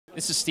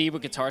This is Steve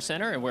with Guitar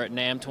Center, and we're at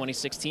NAMM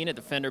 2016 at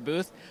the Fender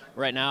booth.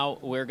 Right now,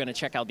 we're going to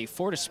check out the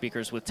Fortis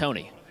speakers with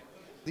Tony.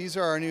 These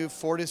are our new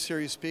Fortis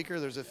series speaker.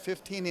 There's a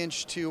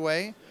 15-inch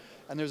two-way,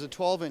 and there's a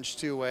 12-inch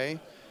two-way.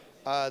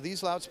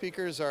 These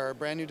loudspeakers are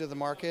brand new to the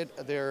market.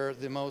 They're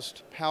the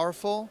most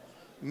powerful,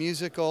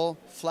 musical,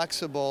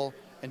 flexible,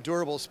 and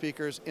durable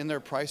speakers in their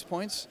price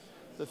points.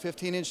 The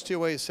 15-inch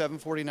two-way is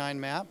 $749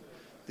 MAP.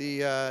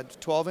 The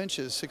 12-inch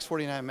is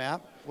 $649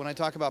 MAP. When I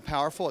talk about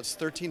powerful, it's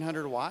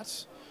 1,300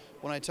 watts.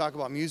 When I talk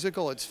about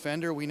musical, it's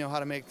Fender. We know how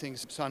to make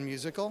things sound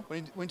musical.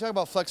 When you talk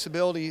about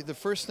flexibility, the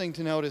first thing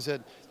to note is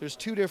that there's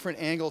two different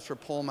angles for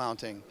pole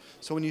mounting.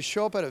 So when you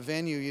show up at a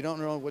venue, you don't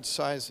know what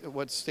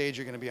stage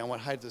you're going to be on, what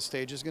height the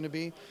stage is going to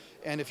be.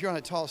 And if you're on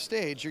a tall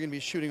stage, you're going to be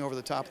shooting over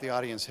the top of the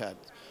audience head.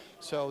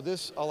 So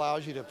this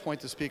allows you to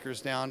point the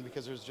speakers down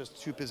because there's just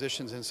two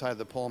positions inside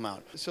the pole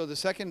mount. So the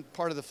second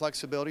part of the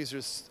flexibility is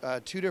there's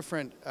two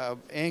different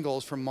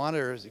angles for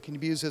monitors. It can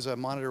be used as a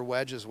monitor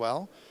wedge as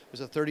well.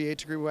 There's a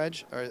 38-degree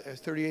wedge, or a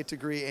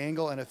 38-degree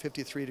angle, and a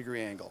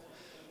 53-degree angle.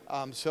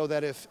 So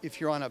that if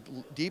you're on a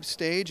deep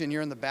stage and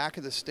you're in the back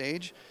of the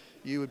stage,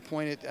 you would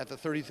point it at the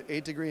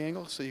 38-degree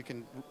angle so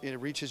it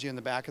reaches you in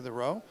the back of the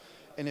row.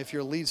 And if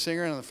you're a lead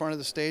singer and on the front of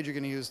the stage, you're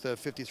going to use the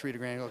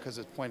 53-degree angle because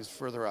the point is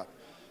further up.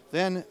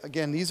 Then,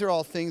 again, these are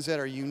all things that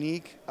are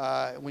unique.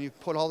 When you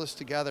put all this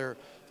together,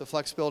 the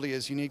flexibility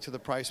is unique to the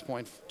price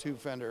point to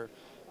Fender.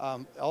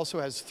 Also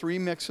has 3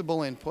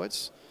 mixable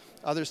inputs.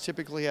 Others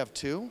typically have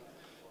 2.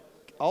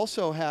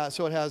 Also has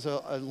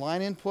a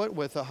line input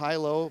with a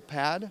high-low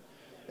pad.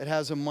 It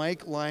has a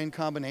mic-line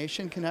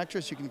combination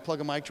connector, so you can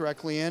plug a mic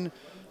directly in.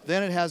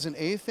 Then it has an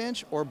 1/8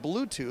 inch or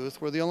Bluetooth.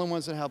 We're the only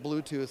ones that have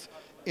Bluetooth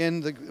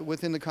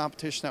within the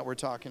competition that we're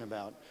talking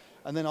about.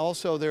 And then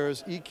also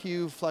there's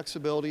EQ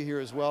flexibility here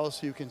as well,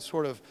 so you can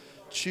sort of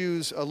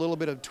choose a little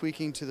bit of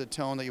tweaking to the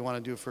tone that you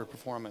want to do for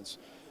performance.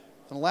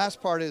 And the last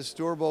part is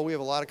durable. We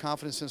have a lot of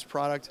confidence in this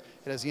product.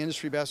 It has the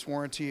industry best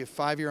warranty, a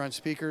 5-year on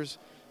speakers,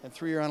 and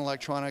 3-year on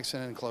electronics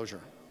and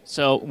enclosure.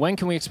 So when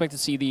can we expect to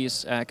see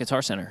these at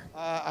Guitar Center?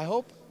 I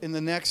hope in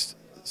the next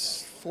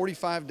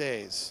 45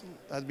 days.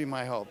 That'd be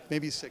my hope,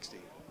 maybe 60.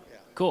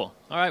 Cool.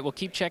 All right, well,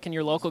 keep checking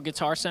your local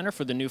Guitar Center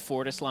for the new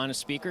Fortis line of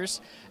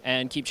speakers,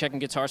 and keep checking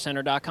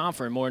GuitarCenter.com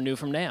for more new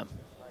from NAMM.